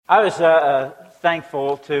I was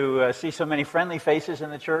thankful to see so many friendly faces in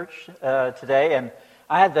the church today, and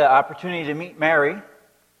I had the opportunity to meet Mary.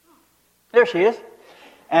 There she is.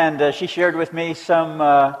 And she shared with me some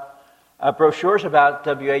brochures about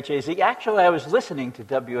WHAZ. Actually, I was listening to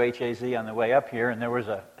WHAZ on the way up here, and there was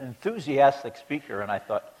an enthusiastic speaker, and I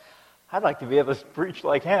thought, I'd like to be able to preach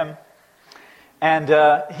like him. And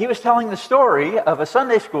he was telling the story of a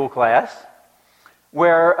Sunday school class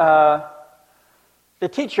where the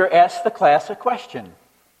teacher asked the class a question.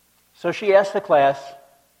 So she asked the class,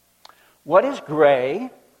 what is gray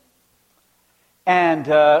and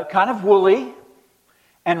kind of woolly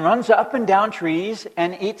and runs up and down trees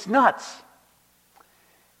and eats nuts?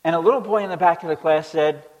 And a little boy in the back of the class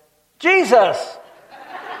said, Jesus!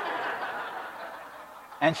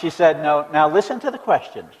 And she said, no, now listen to the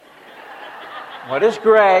question. What is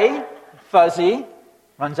gray, fuzzy,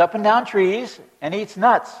 runs up and down trees and eats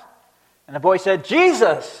nuts? And the boy said,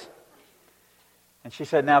 Jesus! And she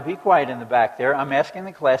said, now be quiet in the back there. I'm asking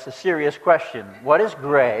the class a serious question. What is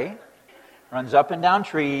gray, runs up and down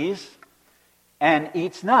trees, and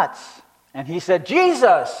eats nuts? And he said,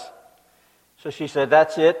 Jesus! So she said,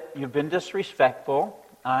 that's it. You've been disrespectful.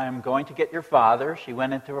 I'm going to get your father. She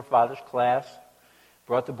went into her father's class,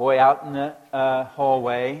 brought the boy out in the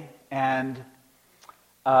hallway, and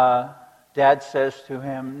Dad says to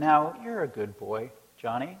him, now, you're a good boy,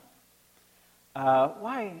 Johnny.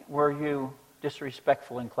 Why were you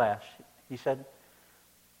disrespectful in class? He said,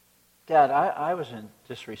 Dad, I wasn't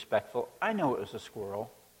disrespectful. I know it was a squirrel.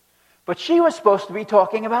 But she was supposed to be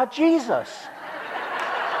talking about Jesus.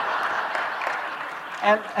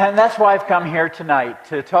 And that's why I've come here tonight,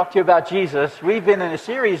 to talk to you about Jesus. We've been in a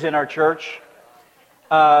series in our church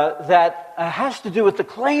that has to do with the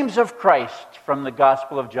claims of Christ from the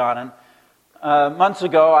Gospel of John. And months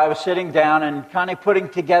ago, I was sitting down and kind of putting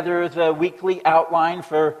together the weekly outline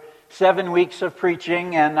for 7 weeks of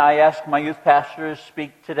preaching, and I asked my youth pastors to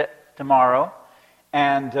speak tomorrow.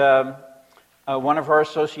 And one of our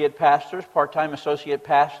associate pastors, part-time associate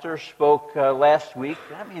pastors, spoke last week.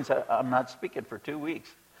 That means I'm not speaking for 2 weeks.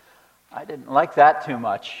 I didn't like that too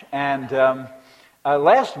much. And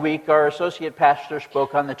last week, our associate pastor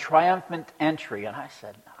spoke on the triumphant entry, and I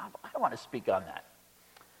said, I want to speak on that.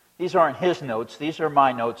 These aren't his notes. These are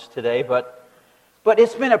my notes today. But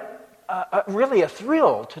it's been really a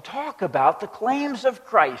thrill to talk about the claims of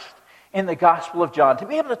Christ in the Gospel of John, to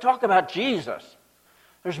be able to talk about Jesus.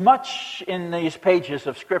 There's much in these pages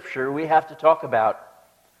of Scripture we have to talk about.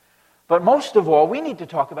 But most of all, we need to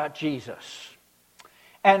talk about Jesus.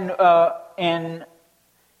 And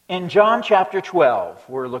in John chapter 12,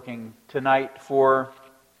 we're looking tonight for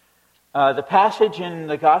the passage in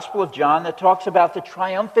the Gospel of John that talks about the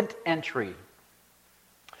triumphant entry,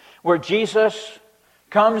 where Jesus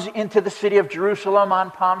comes into the city of Jerusalem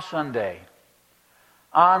on Palm Sunday,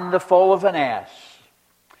 on the foal of an ass,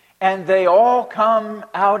 and they all come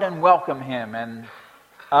out and welcome him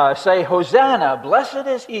and say, Hosanna, blessed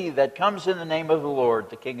is he that comes in the name of the Lord,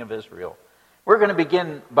 the King of Israel. We're going to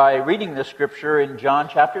begin by reading the scripture in John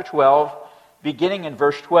chapter 12, beginning in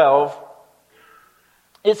verse 12.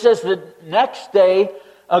 It says, the next day,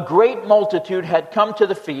 a great multitude had come to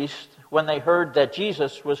the feast when they heard that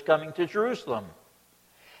Jesus was coming to Jerusalem.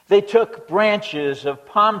 They took branches of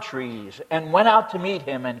palm trees and went out to meet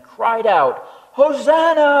him and cried out,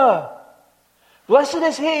 Hosanna! Blessed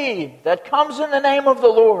is he that comes in the name of the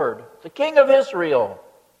Lord, the King of Israel.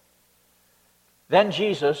 Then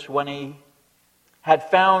Jesus, when he had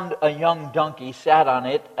found a young donkey, sat on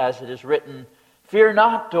it, as it is written, Fear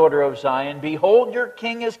not, daughter of Zion, behold, your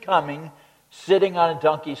king is coming, sitting on a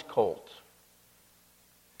donkey's colt.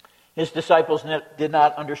 His disciples did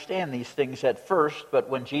not understand these things at first, but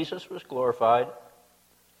when Jesus was glorified,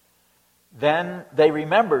 then they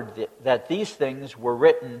remembered that these things were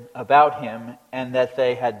written about him, and that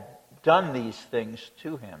they had done these things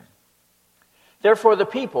to him. Therefore the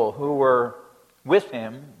people who were with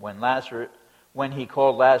him when he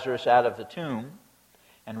called Lazarus out of the tomb,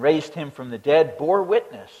 and raised him from the dead, bore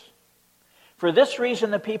witness. For this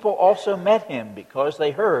reason the people also met him, because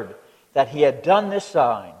they heard that he had done this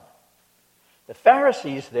sign. The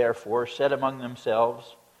Pharisees therefore said among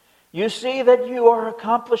themselves, You see that you are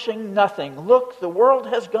accomplishing nothing. Look, the world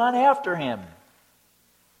has gone after him.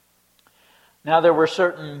 Now there were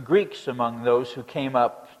certain Greeks among those who came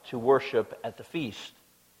up to worship at the feast.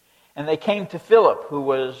 And they came to Philip, who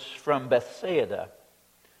was from Bethsaida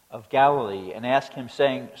of Galilee, and asked him,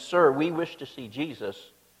 saying, Sir, we wish to see Jesus.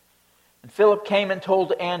 And Philip came and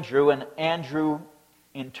told Andrew, and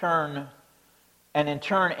in turn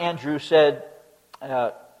Andrew said,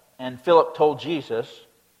 and Philip told Jesus.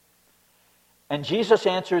 And Jesus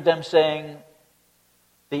answered them, saying,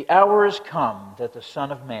 "The hour is come that the Son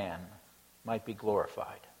of Man might be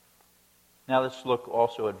glorified." Now let's look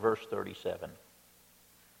also at verse 37.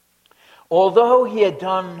 Although he had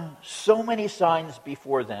done so many signs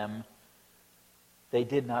before them, they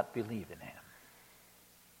did not believe in him.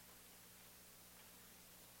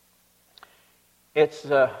 It's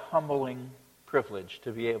a humbling privilege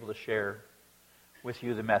to be able to share with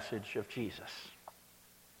you the message of Jesus.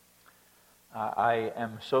 I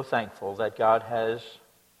am so thankful that God has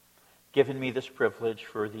given me this privilege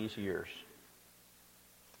for these years.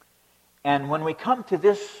 And when we come to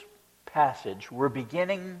this passage, we're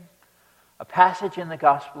beginning a passage in the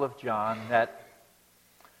Gospel of John that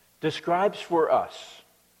describes for us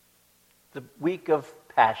the week of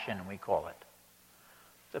Passion, we call it,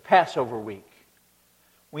 the Passover week.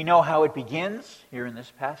 We know how it begins here in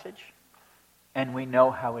this passage, and we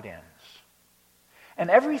know how it ends. And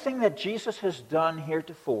everything that Jesus has done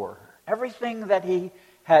heretofore, everything that he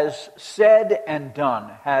has said and done,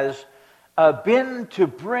 has been to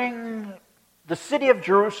bring the city of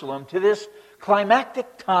Jerusalem to this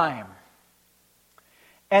climactic time.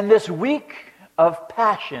 And this week of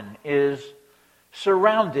Passion is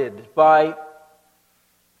surrounded by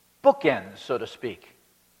bookends, so to speak.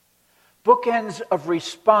 Bookends of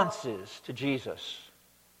responses to Jesus.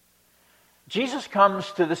 Jesus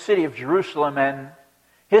comes to the city of Jerusalem, and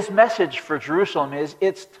his message for Jerusalem is,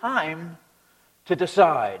 it's time to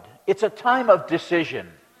decide. It's a time of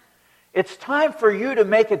decision. It's time for you to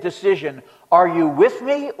make a decision. Are you with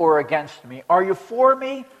me or against me? Are you for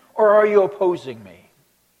me or are you opposing me?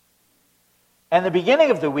 And the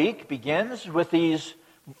beginning of the week begins with these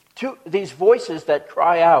voices that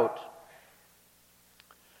cry out.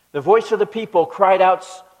 The voice of the people cried out,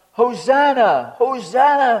 "Hosanna!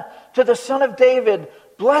 Hosanna to the Son of David!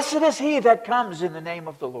 Blessed is he that comes in the name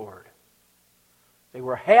of the Lord." They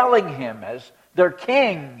were hailing him as their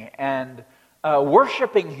king and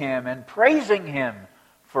worshiping him and praising him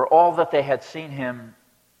for all that they had seen him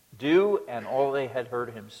do and all they had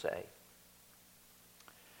heard him say.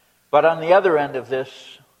 But on the other end of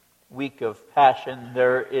this week of Passion,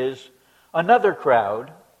 there is another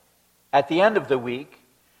crowd at the end of the week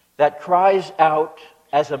that cries out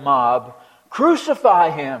as a mob,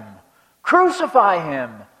 "Crucify him! Crucify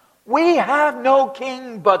him! We have no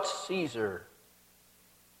king but Caesar."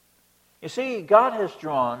 You see, God has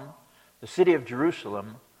drawn the city of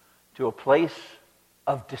Jerusalem to a place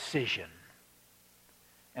of decision.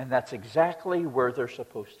 And that's exactly where they're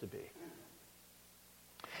supposed to be.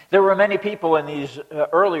 There were many people in these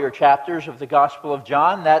earlier chapters of the Gospel of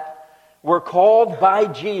John that were called by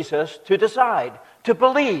Jesus to decide, to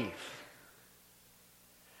believe.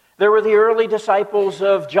 There were the early disciples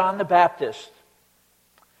of John the Baptist.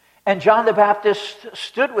 And John the Baptist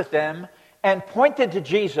stood with them and pointed to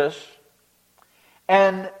Jesus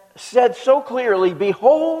and said so clearly,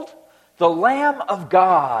 "Behold, the Lamb of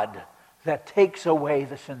God that takes away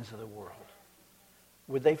the sins of the world."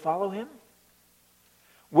 Would they follow him?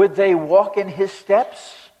 Would they walk in his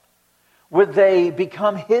steps? Would they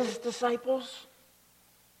become his disciples?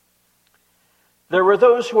 There were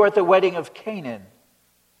those who were at the wedding of Canaan,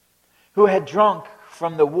 who had drunk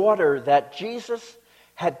from the water that Jesus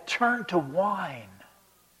had turned to wine.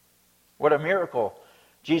 What a miracle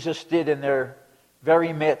Jesus did in their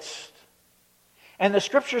very midst. And the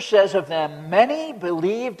scripture says of them, many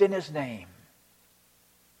believed in his name.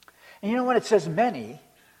 And you know, when it says many,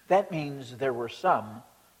 that means there were some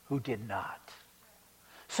who did not.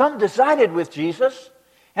 Some decided with Jesus,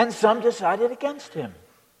 and some decided against him.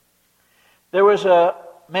 There was a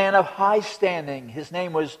man of high standing. His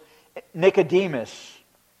name was Nicodemus.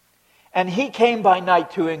 And he came by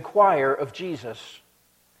night to inquire of Jesus.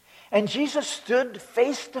 And Jesus stood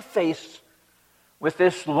face to face with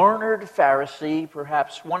this learned Pharisee,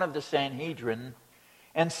 perhaps one of the Sanhedrin,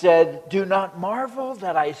 and said, "Do not marvel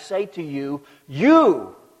that I say to you,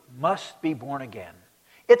 you must be born again."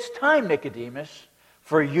 It's time, Nicodemus,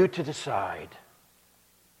 for you to decide.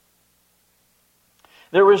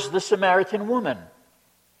 There was the Samaritan woman,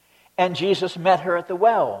 and Jesus met her at the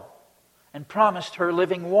well and promised her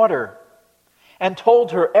living water and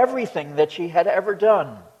told her everything that she had ever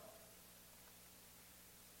done.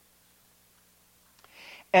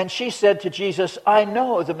 And she said to Jesus, "I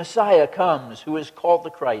know the Messiah comes, who is called the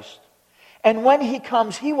Christ. And when he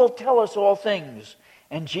comes, he will tell us all things."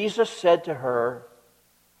 And Jesus said to her,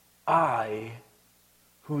 "I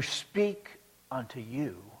who speak unto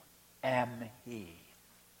you am he."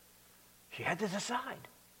 She had to decide.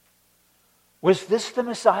 Was this the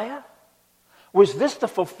Messiah? Was this the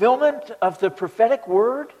fulfillment of the prophetic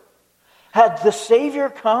word? Had the Savior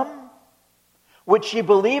come? Would she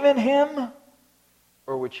believe in him,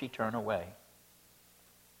 or would she turn away?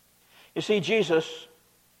 You see, Jesus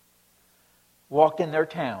walked in their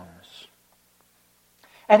towns.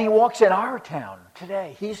 And he walks in our town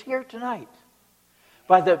today. He's here tonight.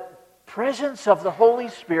 By the presence of the Holy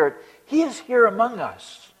Spirit, he is here among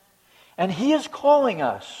us. And he is calling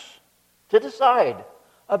us to decide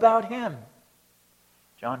about him.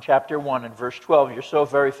 John chapter 1 and verse 12, you're so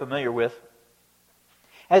very familiar with.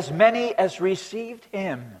 As many as received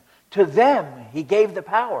him, to them he gave the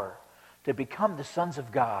power to become the sons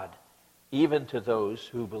of God, even to those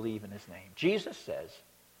who believe in his name. Jesus says,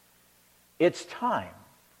 it's time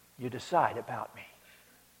you decide about me.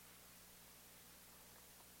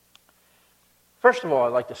 First of all,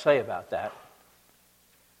 I'd like to say about that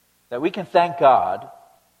we can thank God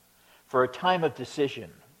for a time of decision,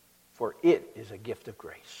 for it is a gift of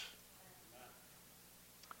grace.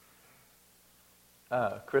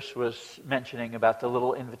 Chris was mentioning about the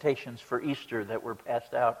little invitations for Easter that were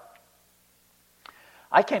passed out.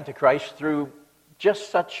 I came to Christ through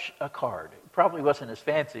just such a card. It probably wasn't as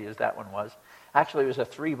fancy as that one was. Actually, it was a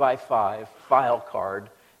 3x5 file card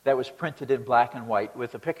that was printed in black and white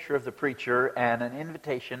with a picture of the preacher and an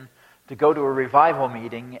invitation to go to a revival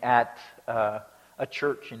meeting at a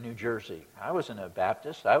church in New Jersey. I wasn't a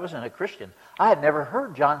Baptist. I wasn't a Christian. I had never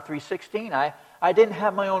heard John 3:16. I didn't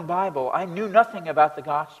have my own Bible. I knew nothing about the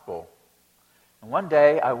gospel. And one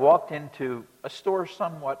day I walked into a store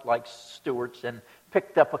somewhat like Stewart's and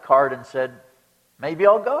picked up a card and said, maybe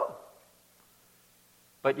I'll go.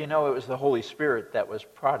 But it was the Holy Spirit that was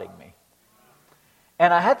prodding me.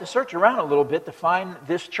 And I had to search around a little bit to find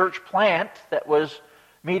this church plant that was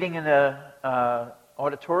meeting in the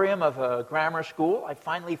auditorium of a grammar school. I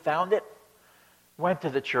finally found it, went to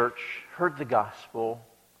the church, heard the gospel,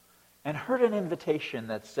 and heard an invitation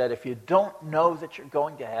that said, if you don't know that you're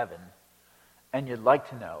going to heaven and you'd like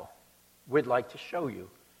to know, we'd like to show you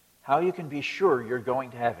how you can be sure you're going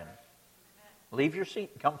to heaven. Leave your seat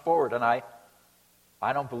and come forward. And I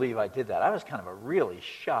don't believe I did that. I was kind of a really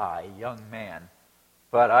shy young man.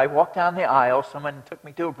 But I walked down the aisle. Someone took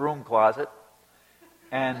me to a broom closet.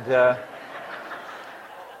 And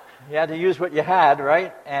you had to use what you had,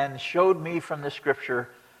 right? And showed me from the Scripture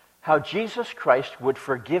how Jesus Christ would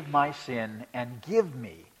forgive my sin and give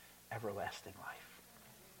me everlasting life.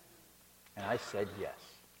 And I said yes.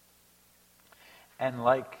 And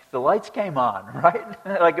like the lights came on, right?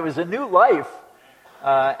 Like it was a new life.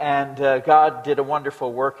 And God did a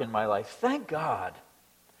wonderful work in my life. Thank God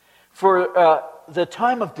for the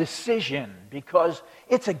time of decision, because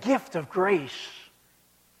it's a gift of grace.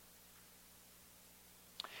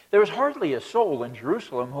 There was hardly a soul in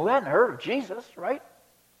Jerusalem who hadn't heard of Jesus, right?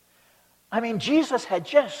 I mean, Jesus had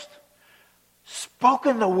just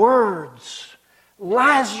spoken the words,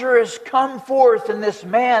 Lazarus, come forth. And this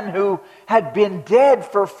man who had been dead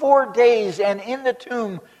for 4 days and in the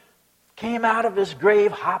tomb came out of his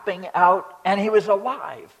grave, hopping out, and he was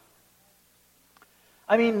alive.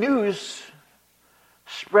 I mean, news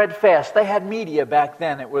spread fast. They had media back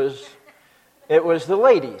then. It was the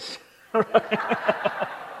ladies.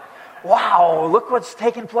 Wow, look what's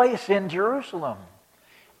taking place in Jerusalem.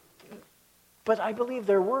 But I believe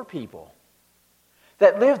there were people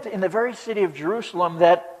that lived in the very city of Jerusalem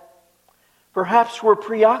that perhaps were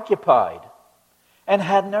preoccupied and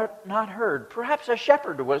had not heard. Perhaps a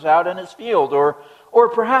shepherd was out in his field, or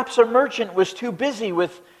perhaps a merchant was too busy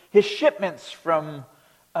with his shipments from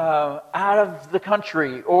out of the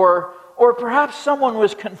country, or perhaps someone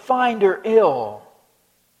was confined or ill.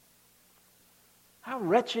 How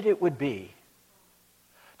wretched it would be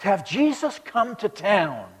to have Jesus come to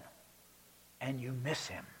town and you miss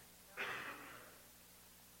him.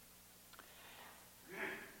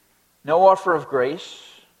 No offer of grace,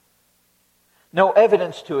 no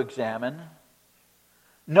evidence to examine,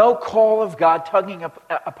 no call of God tugging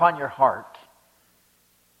upon your heart.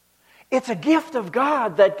 It's a gift of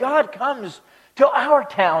God that God comes to our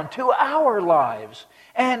town, to our lives,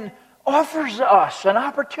 and offers us an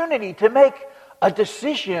opportunity to make a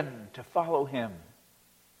decision to follow him.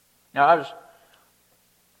 Now, I was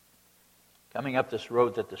coming up this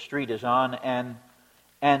road that the street is on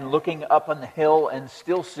and looking up on the hill and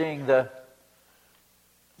still seeing the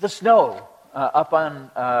snow up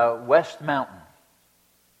on West Mountain.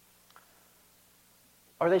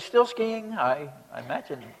 Are they still skiing? I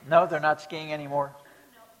imagine. No, they're not skiing anymore.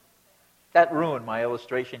 That ruined my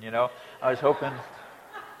illustration, I was hoping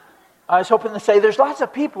to say there's lots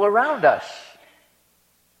of people around us.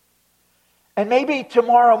 And maybe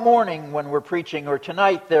tomorrow morning when we're preaching, or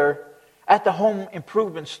tonight they're at the home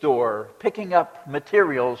improvement store picking up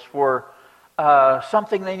materials for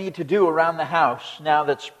something they need to do around the house now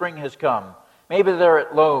that spring has come. Maybe they're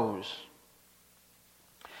at Lowe's.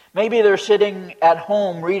 Maybe they're sitting at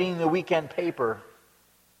home reading the weekend paper.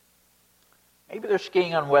 Maybe they're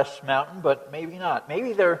skiing on West Mountain, but maybe not.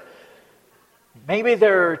 Maybe they're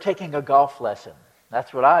taking a golf lesson.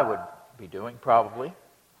 That's what I would be doing, probably,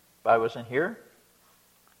 if I wasn't here.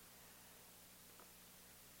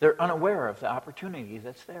 They're unaware of the opportunity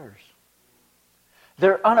that's theirs.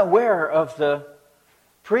 They're unaware of the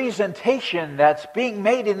presentation that's being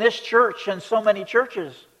made in this church and so many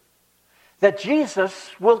churches, that Jesus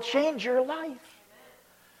will change your life.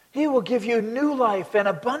 He will give you new life and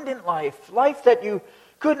abundant life, life that you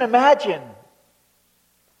couldn't imagine.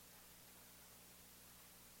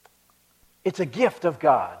 It's a gift of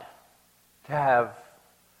God to have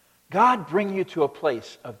God bring you to a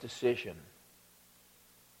place of decision.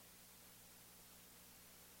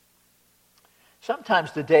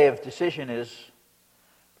 Sometimes the day of decision is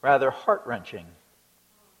rather heart-wrenching.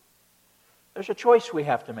 There's a choice we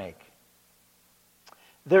have to make.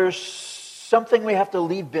 There's something we have to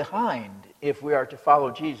leave behind if we are to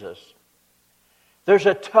follow Jesus. There's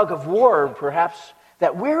a tug of war, perhaps,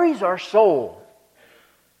 that wearies our soul.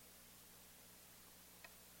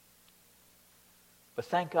 But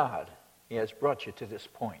thank God He has brought you to this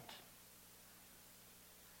point.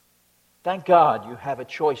 Thank God you have a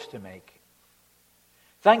choice to make.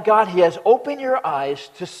 Thank God He has opened your eyes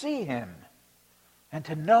to see Him and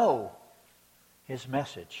to know His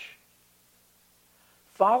message.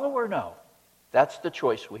 Follow or no? That's the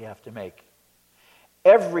choice we have to make.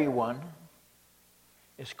 Everyone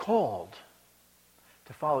is called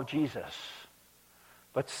to follow Jesus,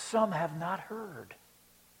 but some have not heard.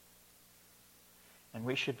 And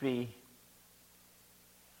we should be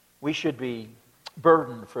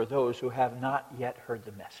burdened for those who have not yet heard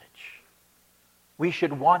the message. We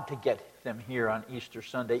should want to get them here on Easter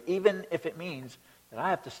Sunday, even if it means that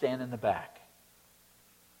I have to stand in the back.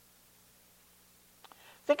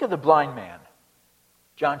 Think of the blind man,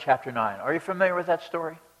 John chapter 9. Are you familiar with that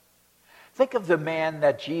story? Think of the man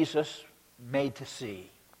that Jesus made to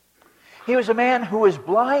see. He was a man who was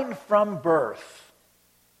blind from birth.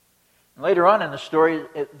 And later on in the story,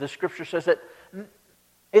 the scripture says that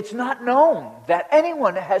it's not known that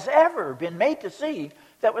anyone has ever been made to see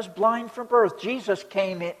that was blind from birth. Jesus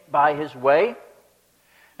came by His way,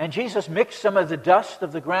 and Jesus mixed some of the dust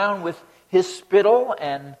of the ground with His spittle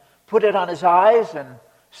and put it on his eyes and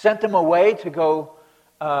sent him away to go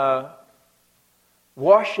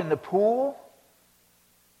wash in the pool.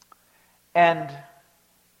 And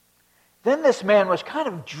then this man was kind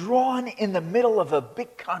of drawn in the middle of a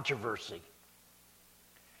big controversy.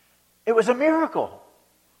 It was a miracle.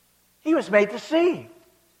 He was made to see.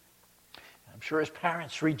 I'm sure his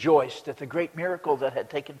parents rejoiced at the great miracle that had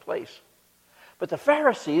taken place. But the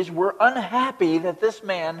Pharisees were unhappy that this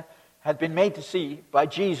man had been made to see by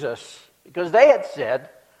Jesus, because they had said,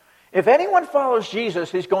 if anyone follows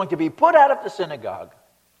Jesus, he's going to be put out of the synagogue.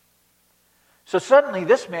 So suddenly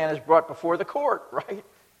this man is brought before the court, right?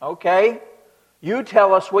 Okay, you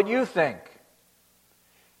tell us what you think.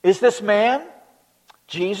 Is this man,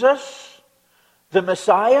 Jesus, the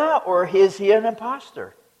Messiah, or is he an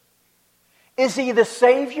imposter? Is he the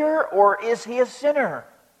Savior, or is he a sinner?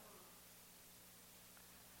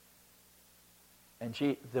 And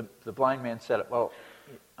the blind man said, well,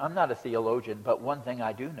 I'm not a theologian, but one thing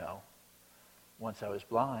I do know. Once I was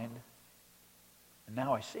blind, and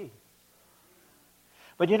now I see.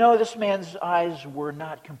 But you know, this man's eyes were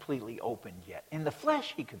not completely opened yet. In the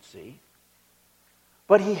flesh he could see,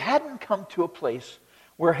 but he hadn't come to a place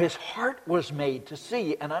where his heart was made to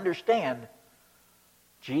see and understand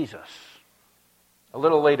Jesus. A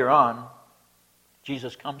little later on,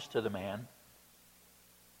 Jesus comes to the man,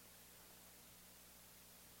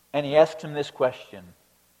 and he asks him this question: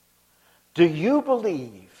 do you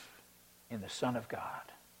believe in the Son of God?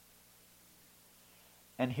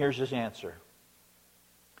 And here's his answer.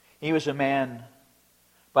 He was a man,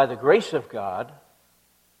 by the grace of God,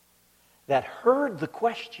 that heard the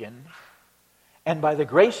question, and by the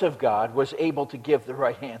grace of God was able to give the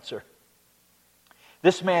right answer.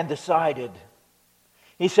 This man decided.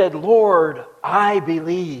 He said, Lord, I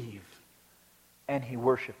believe. And he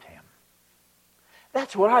worshiped him.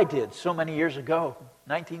 That's what I did so many years ago.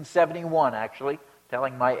 1971, actually,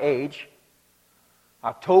 telling my age.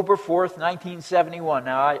 October 4th, 1971.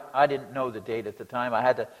 Now, I didn't know the date at the time. I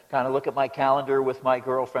had to kind of look at my calendar with my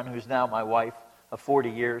girlfriend, who's now my wife of 40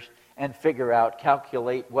 years, and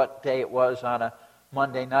calculate what day it was on a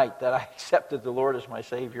Monday night that I accepted the Lord as my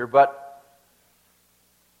Savior. But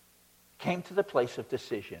came to the place of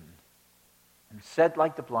decision. and said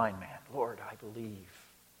like the blind man, Lord, I believe.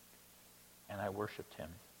 And I worshiped him.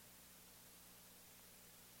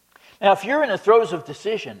 Now, if you're in the throes of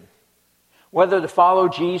decision, whether to follow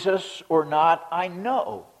Jesus or not, I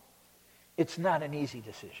know it's not an easy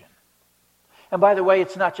decision. And by the way,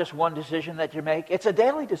 it's not just one decision that you make. It's a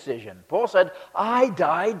daily decision. Paul said, I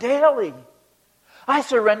die daily. I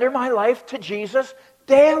surrender my life to Jesus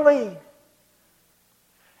daily.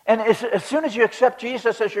 And as soon as you accept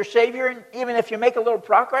Jesus as your Savior, and even if you make a little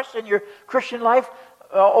progress in your Christian life,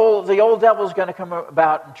 the old devil's going to come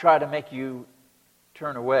about and try to make you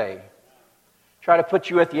turn away. Try to put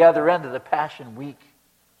you at the other end of the Passion Week.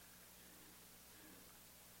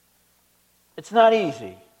 It's not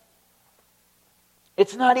easy.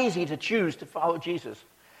 It's not easy to choose to follow Jesus.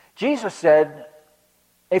 Jesus said,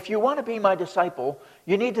 if you want to be my disciple,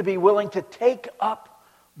 you need to be willing to take up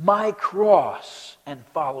my cross and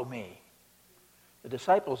follow me. The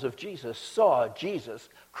disciples of Jesus saw Jesus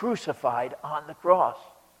crucified on the cross.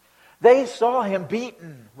 They saw him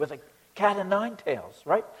beaten with a cat o' nine tails,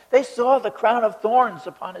 right? They saw the crown of thorns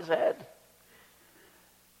upon his head.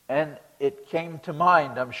 And it came to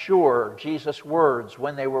mind, I'm sure, Jesus' words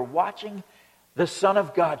when they were watching the Son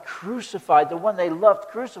of God crucified, the one they loved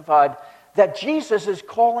crucified, that Jesus is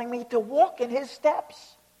calling me to walk in his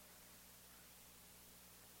steps.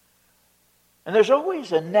 And there's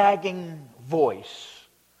always a nagging voice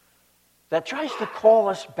that tries to call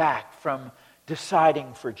us back from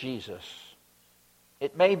deciding for Jesus.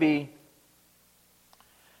 It may be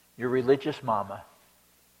your religious mama,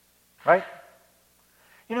 right?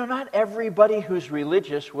 You know, not everybody who's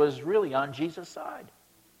religious was really on Jesus' side.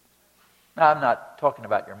 Now, I'm not talking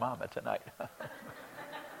about your mama tonight.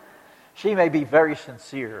 She may be very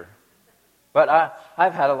sincere. But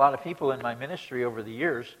I've had a lot of people in my ministry over the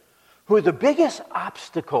years who the biggest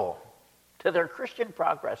obstacle to their Christian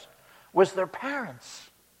progress was their parents.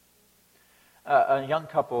 A young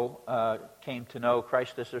couple came to know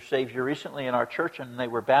Christ as their Savior recently in our church, and they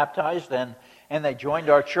were baptized, and they joined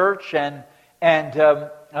our church, and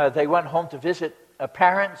they went home to visit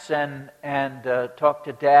parents and talked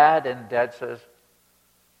to Dad, and Dad says,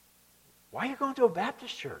 "Why are you going to a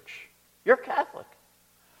Baptist church? You're Catholic.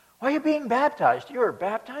 Why are you being baptized? You were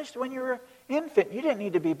baptized when you were an infant. You didn't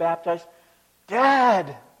need to be baptized."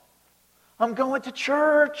 "Dad, I'm going to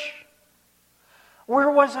church.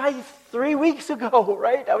 Where was I 3 weeks ago,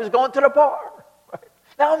 right? I was going to the bar. Right?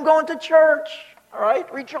 Now I'm going to church, all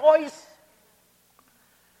right? Rejoice."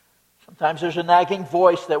 Sometimes there's a nagging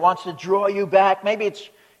voice that wants to draw you back. Maybe it's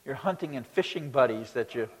your hunting and fishing buddies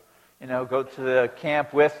that you go to the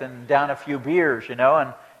camp with and down a few beers,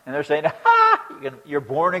 and they're saying, you're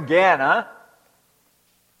born again, huh?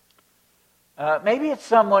 Maybe it's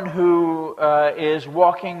someone who is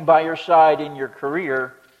walking by your side in your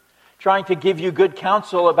career, trying to give you good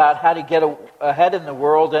counsel about how to get ahead in the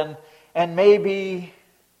world, and maybe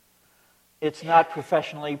it's not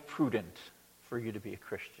professionally prudent for you to be a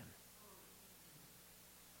Christian.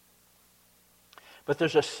 But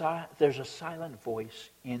there's a silent voice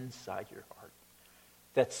inside your heart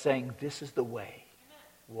that's saying, this is the way.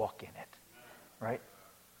 Walk in it. Right?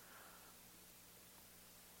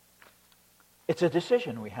 It's a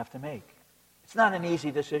decision we have to make. It's not an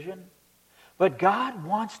easy decision. But God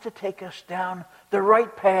wants to take us down the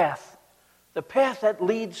right path. The path that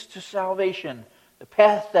leads to salvation. The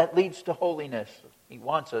path that leads to holiness. He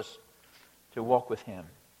wants us to walk with Him.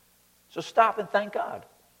 So stop and thank God.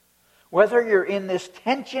 Whether you're in this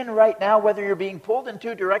tension right now, whether you're being pulled in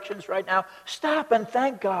two directions right now, stop and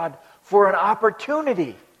thank God for an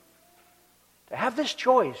opportunity to have this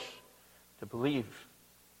choice to believe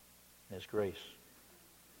in His grace.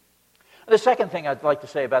 The second thing I'd like to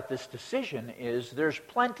say about this decision is there's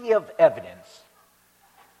plenty of evidence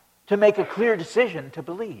to make a clear decision to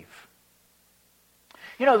believe.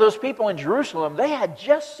 You know, those people in Jerusalem, they had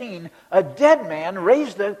just seen a dead man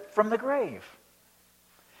raised from the grave.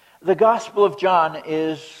 The Gospel of John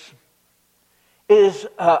is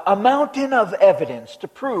a mountain of evidence to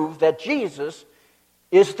prove that Jesus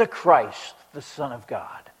is the Christ, the Son of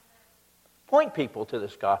God. Point people to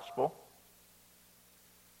this Gospel.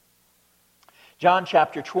 John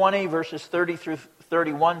chapter 20, verses 30 through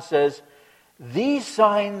 31 says, "These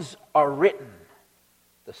signs are written,"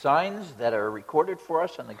 the signs that are recorded for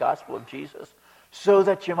us in the Gospel of Jesus, "so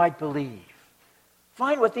that you might believe."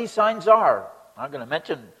 Find what these signs are. I'm going to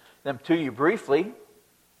mention them to you briefly.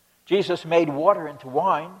 Jesus made water into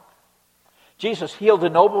wine. Jesus healed a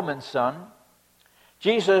nobleman's son.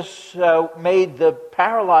 Jesus made the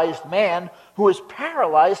paralyzed man who was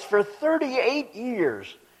paralyzed for 38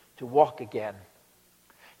 years to walk again.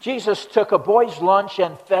 Jesus took a boy's lunch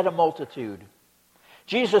and fed a multitude.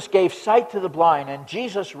 Jesus gave sight to the blind, and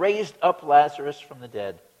Jesus raised up Lazarus from the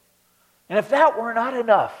dead. And if that were not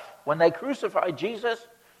enough, when they crucified Jesus,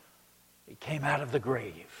 he came out of the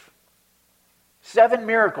grave. 7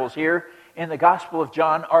 miracles here in the Gospel of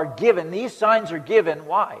John are given. These signs are given.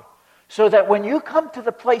 Why? So that when you come to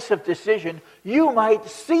the place of decision, you might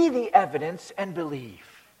see the evidence and believe.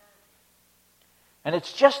 And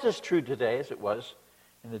it's just as true today as it was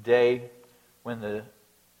in the day when the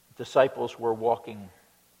disciples were walking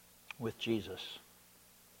with Jesus.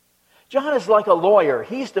 John is like a lawyer.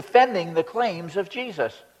 He's defending the claims of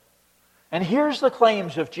Jesus. And here's the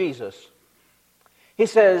claims of Jesus. He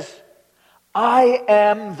says, I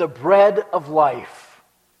am the bread of life.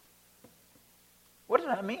 What does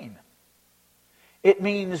that mean? It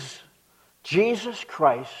means Jesus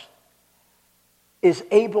Christ is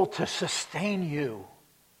able to sustain you.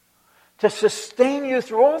 To sustain you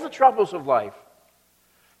through all the troubles of life.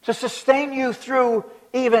 To sustain you through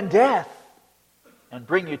even death. And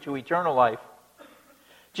bring you to eternal life.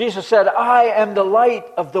 Jesus said, I am the light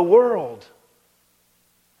of the world.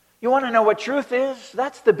 You want to know what truth is?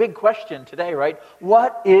 That's the big question today, right?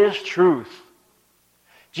 What is truth?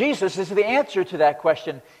 Jesus is the answer to that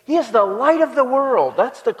question. He is the light of the world.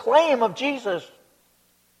 That's the claim of Jesus.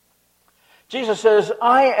 Jesus says,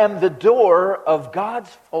 I am the door of God's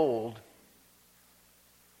fold.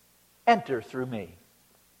 Enter through me.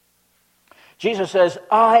 Jesus says,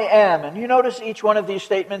 I am. And you notice each one of these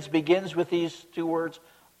statements begins with these 2 words.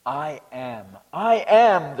 I am. I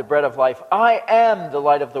am the bread of life. I am the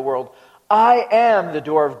light of the world. I am the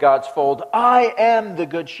door of God's fold. I am the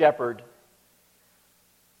good shepherd.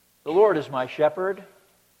 The Lord is my shepherd.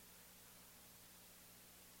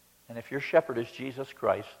 And if your shepherd is Jesus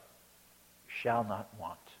Christ, you shall not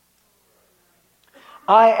want.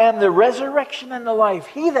 I am the resurrection and the life.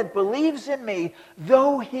 He that believes in me,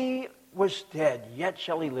 though he was dead, yet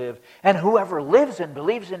shall he live. And whoever lives and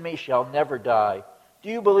believes in me shall never die. Do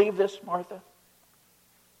you believe this, Martha?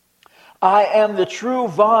 I am the true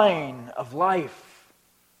vine of life.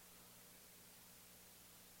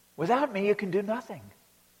 Without me, you can do nothing.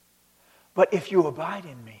 But if you abide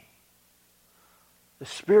in me, the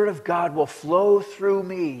Spirit of God will flow through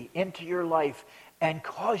me into your life and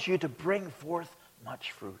cause you to bring forth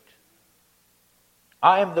much fruit.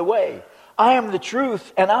 I am the way, I am the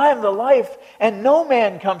truth, and I am the life, and no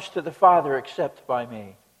man comes to the Father except by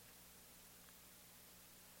me.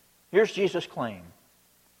 Here's Jesus' claim.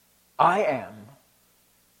 I am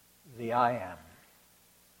the I am.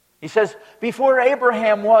 He says, before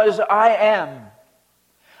Abraham was, I am.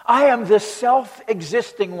 I am the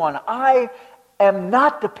self-existing one. I am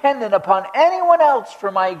not dependent upon anyone else for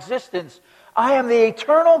my existence. I am the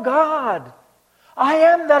eternal God. I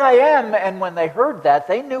am that I am. And when they heard that,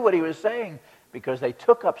 they knew what he was saying because they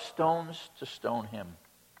took up stones to stone him.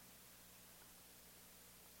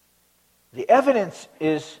 The evidence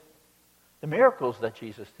is the miracles that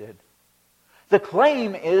Jesus did. The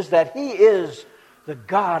claim is that he is the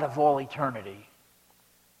God of all eternity.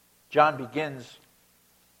 John begins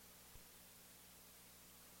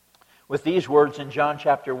with these words in John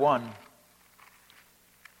chapter 1.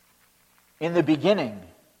 In the beginning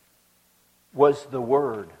was the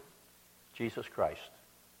Word, Jesus Christ.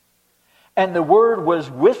 And the Word was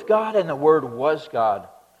with God, and the Word was God.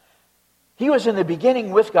 He was in the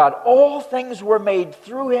beginning with God. All things were made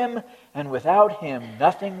through him, and without him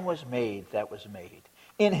nothing was made that was made.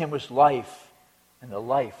 In him was life, and the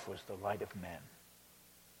life was the light of men.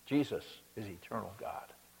 Jesus is eternal God.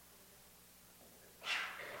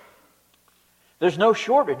 There's no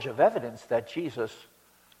shortage of evidence that Jesus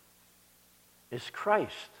is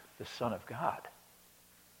Christ, the Son of God.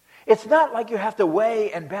 It's not like you have to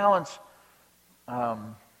weigh and balance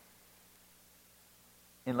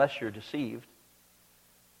unless you're deceived,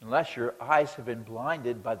 unless your eyes have been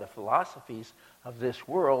blinded by the philosophies of this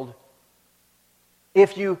world.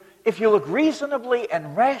 If you look reasonably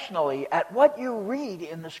and rationally at what you read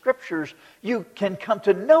in the Scriptures, you can come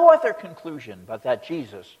to no other conclusion but that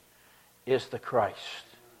Jesus is the Christ.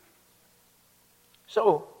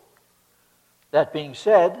 So, that being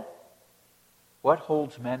said, what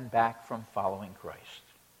holds men back from following Christ?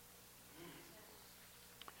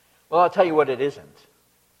 Well, I'll tell you what it isn't.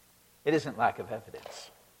 It isn't lack of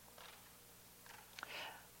evidence.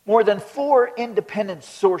 More than 4 independent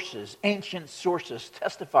sources, ancient sources,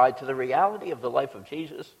 testified to the reality of the life of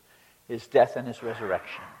Jesus, his death and his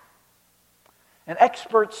resurrection. And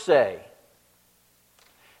experts say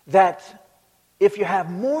that if you have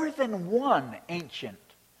more than one ancient,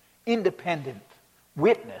 independent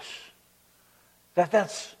witness,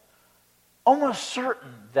 that's almost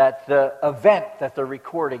certain that the event that they're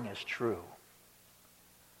recording is true.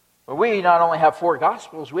 But we not only have 4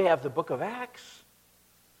 Gospels, we have the book of Acts.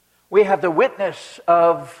 We have the witness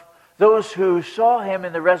of those who saw him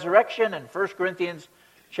in the resurrection. And 1 Corinthians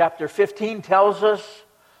chapter 15 tells us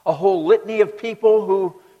a whole litany of people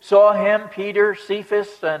who saw him, Peter,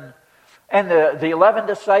 Cephas, and the 11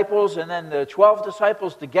 disciples, and then the 12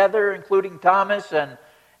 disciples together, including Thomas.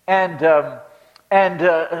 And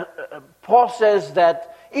Paul says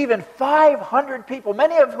that even 500 people,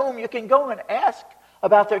 many of whom you can go and ask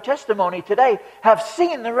about their testimony today, have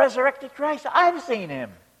seen the resurrected Christ. I've seen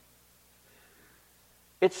him.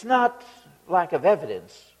 It's not lack of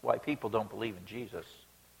evidence why people don't believe in Jesus.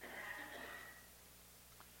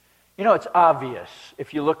 You know, it's obvious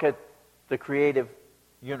if you look at the creative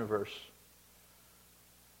universe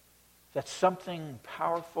that something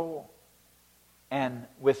powerful and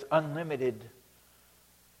with unlimited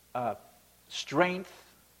strength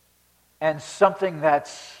and something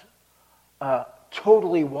that's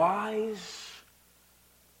totally wise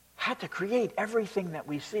had to create everything that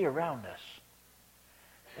we see around us.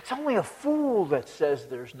 It's only a fool that says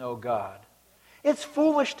there's no God. It's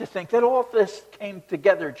foolish to think that all this came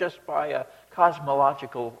together just by a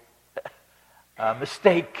cosmological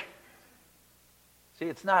mistake. See,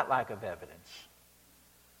 it's not lack of evidence.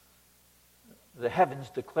 The heavens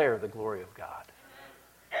declare the glory of God.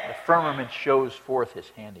 The firmament shows forth his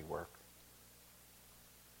handiwork.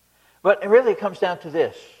 But it really comes down to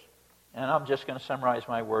this, and I'm just going to summarize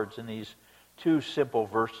my words in these 2 simple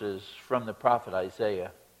verses from the prophet Isaiah.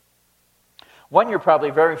 One you're probably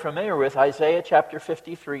very familiar with, Isaiah chapter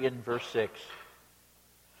 53 and verse 6.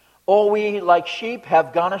 All we like sheep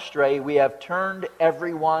have gone astray, we have turned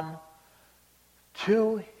everyone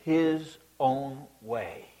to his own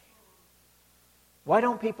way. Why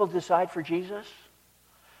don't people decide for Jesus?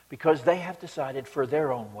 Because they have decided for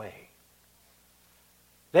their own way.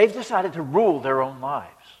 They've decided to rule their own lives.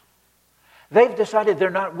 They've decided they're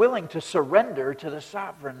not willing to surrender to the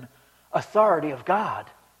sovereign authority of God.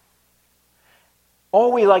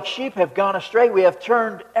 All we like sheep have gone astray. We have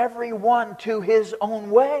turned everyone to his own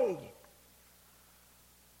way.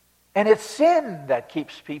 And it's sin that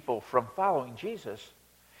keeps people from following Jesus.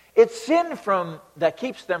 It's sin that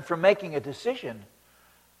keeps them from making a decision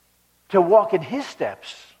to walk in his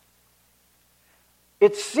steps.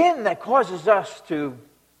 It's sin that causes us to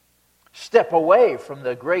step away from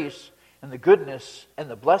the grace and the goodness and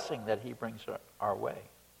the blessing that he brings our way.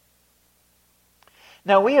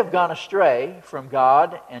 Now, we have gone astray from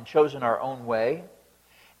God and chosen our own way,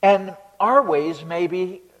 and our ways may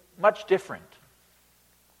be much different.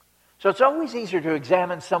 So it's always easier to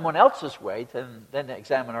examine someone else's way than to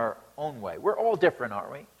examine our own way. We're all different,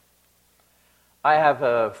 aren't we? I have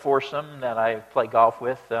a foursome that I play golf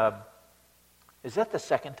with. Is that the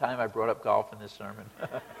second time I brought up golf in this sermon?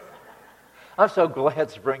 I'm so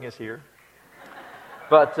glad spring is here.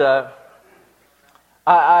 But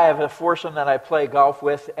I have a foursome that I play golf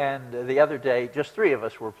with, and the other day, just 3 of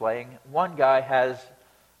us were playing. One guy has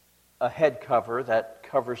a head cover that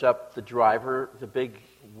covers up the driver, the big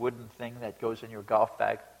wooden thing that goes in your golf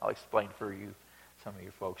bag. I'll explain for you, some of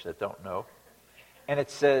you folks that don't know. And it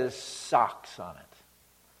says socks on it.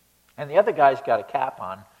 And the other guy's got a cap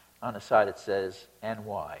on the side it says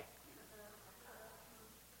NY.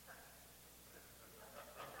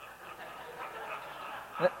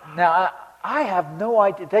 Now, I have no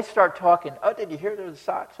idea. They start talking, oh, did you hear the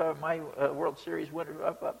Sox are my World Series winner?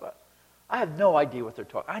 I have no idea what they're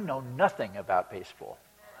talking. I know nothing about baseball.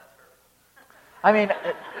 I mean,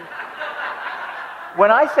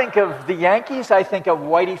 when I think of the Yankees, I think of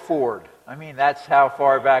Whitey Ford. I mean, that's how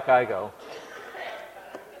far back I go.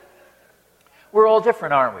 We're all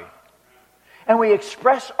different, aren't we? And we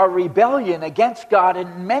express our rebellion against God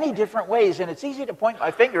in many different ways. And it's easy to point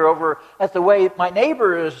my finger over at the way my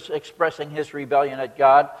neighbor is expressing his rebellion at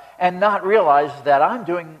God and not realize that I'm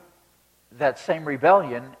doing that same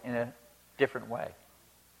rebellion in a different way.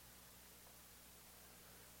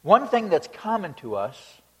 One thing that's common to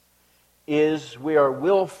us is we are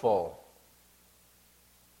willful.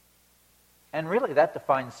 And really that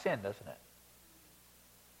defines sin, doesn't it?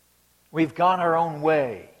 We've gone our own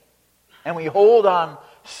way. And we hold on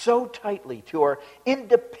so tightly to our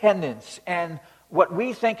independence and what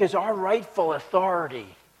we think is our rightful authority.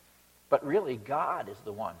 But really, God is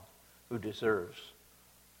the one who deserves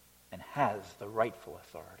and has the rightful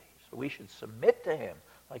authority. So we should submit to him,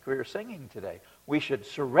 like we were singing today. We should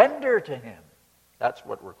surrender to him. That's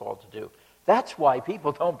what we're called to do. That's why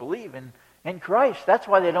people don't believe in Christ. That's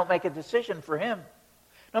why they don't make a decision for him.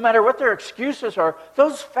 No matter what their excuses are,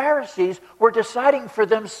 those Pharisees were deciding for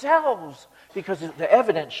themselves because the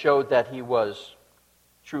evidence showed that he was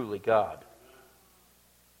truly God.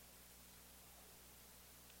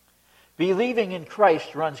 Believing in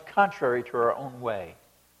Christ runs contrary to our own way.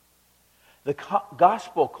 The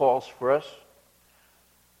gospel calls for us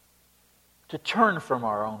to turn from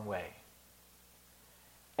our own way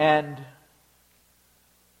and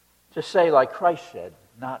to say, like Christ said,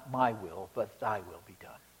 not my will, but thy will be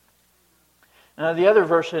done. Now, the other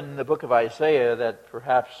verse in the book of Isaiah that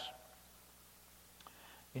perhaps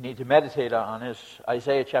you need to meditate on is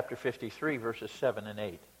Isaiah chapter 53, verses 7 and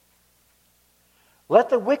 8. Let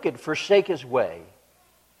the wicked forsake his way,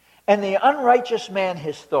 and the unrighteous man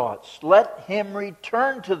his thoughts. Let him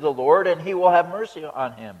return to the Lord, and he will have mercy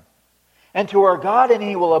on him, and to our God, and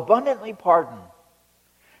he will abundantly pardon.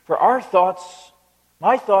 For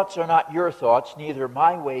my thoughts are not your thoughts, neither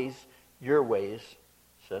my ways your ways,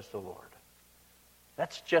 says the Lord.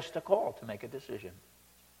 That's just a call to make a decision.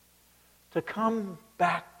 To come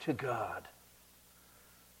back to God.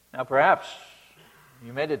 Now perhaps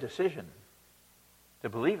you made a decision to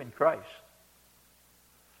believe in Christ,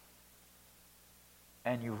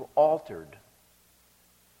 and you've altered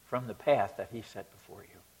from the path that He set before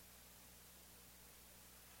you.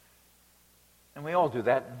 And we all do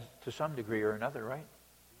that to some degree or another, right?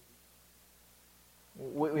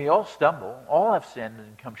 We all stumble. All have sinned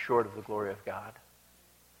and come short of the glory of God.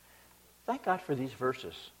 Thank God for these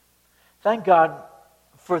verses. Thank God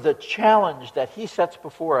for the challenge that He sets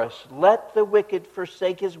before us. Let the wicked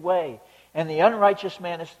forsake his way, and the unrighteous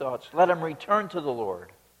man his thoughts. Let him return to the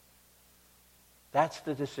Lord. That's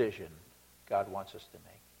the decision God wants us to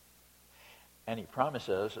make. And He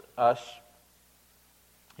promises us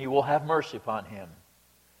He will have mercy upon him,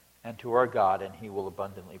 and to our God, and He will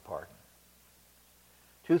abundantly pardon.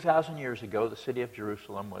 2,000 years ago, the city of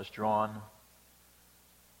Jerusalem was drawn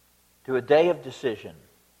to a day of decision.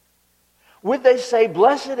 Would they say,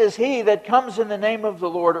 "Blessed is he that comes in the name of the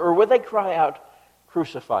Lord," or would they cry out,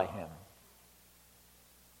 "Crucify him"?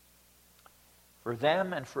 For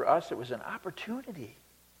them and for us, it was an opportunity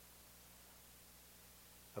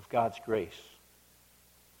of God's grace.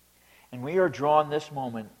 And we are drawn this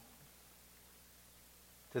moment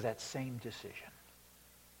to that same decision.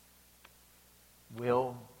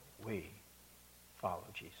 Will we follow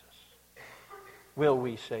Jesus? Will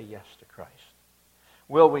we say yes to Christ?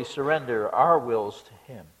 Will we surrender our wills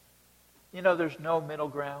to Him? You know, there's no middle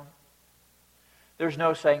ground. There's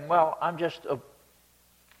no saying, well, I'm just a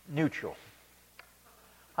neutral.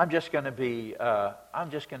 I'm just going to be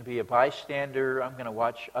a bystander. I'm going to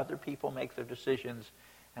watch other people make their decisions,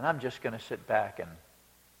 and I'm just going to sit back and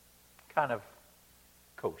kind of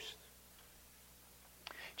coast.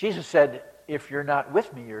 Jesus said, if you're not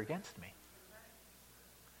with me, you're against me.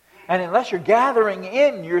 And unless you're gathering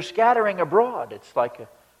in, you're scattering abroad. It's like,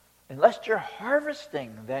 unless you're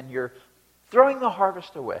harvesting, then you're throwing the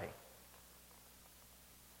harvest away.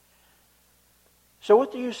 So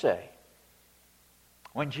what do you say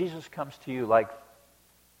when Jesus comes to you like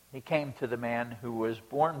He came to the man who was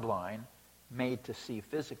born blind, made to see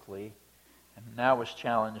physically, and now was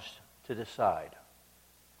challenged to decide,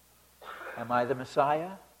 am I the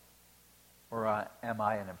Messiah or am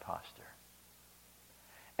I an imposter?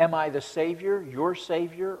 Am I the Savior, your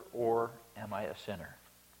Savior, or am I a sinner?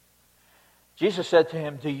 Jesus said to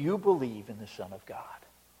him, do you believe in the Son of God?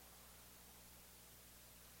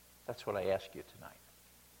 That's what I ask you tonight.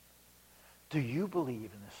 Do you believe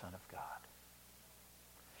in the Son of God?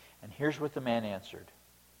 And here's what the man answered.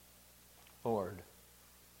 Lord,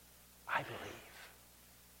 I believe.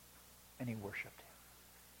 And he worshiped Him.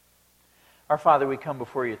 Our Father, we come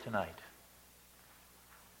before you tonight.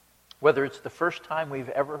 Whether it's the first time we've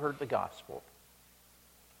ever heard the gospel,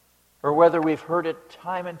 or whether we've heard it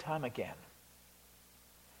time and time again,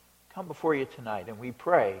 come before you tonight and we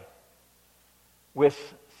pray with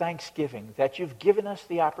thanksgiving that you've given us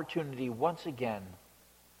the opportunity once again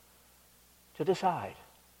to decide.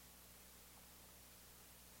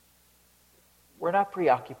 We're not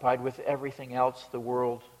preoccupied with everything else the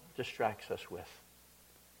world distracts us with.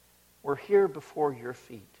 We're here before your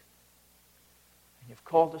feet. And you've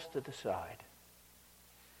called us to decide.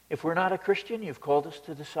 If we're not a Christian, you've called us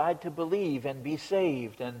to decide to believe and be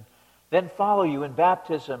saved and then follow you in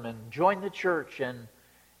baptism and join the church and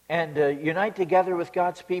unite together with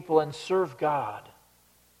God's people and serve God.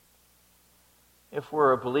 If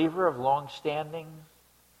we're a believer of long standing,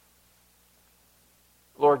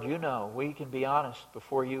 Lord, you know, we can be honest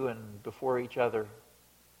before you and before each other.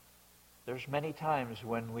 There's many times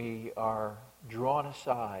when we are drawn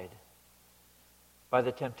aside by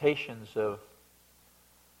the temptations of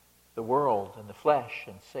the world and the flesh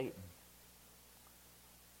and Satan.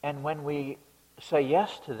 And when we say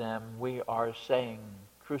yes to them, we are saying,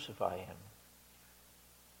 crucify him.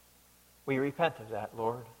 We repent of that,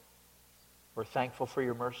 Lord. We're thankful for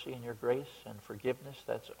your mercy and your grace and forgiveness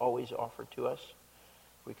that's always offered to us.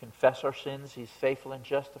 We confess our sins. He's faithful and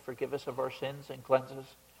just to forgive us of our sins and cleanse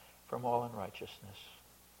us from all unrighteousness.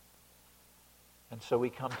 And so we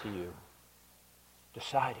come to you,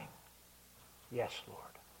 deciding, yes, Lord.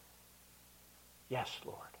 Yes,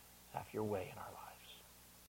 Lord. Have your way in our lives.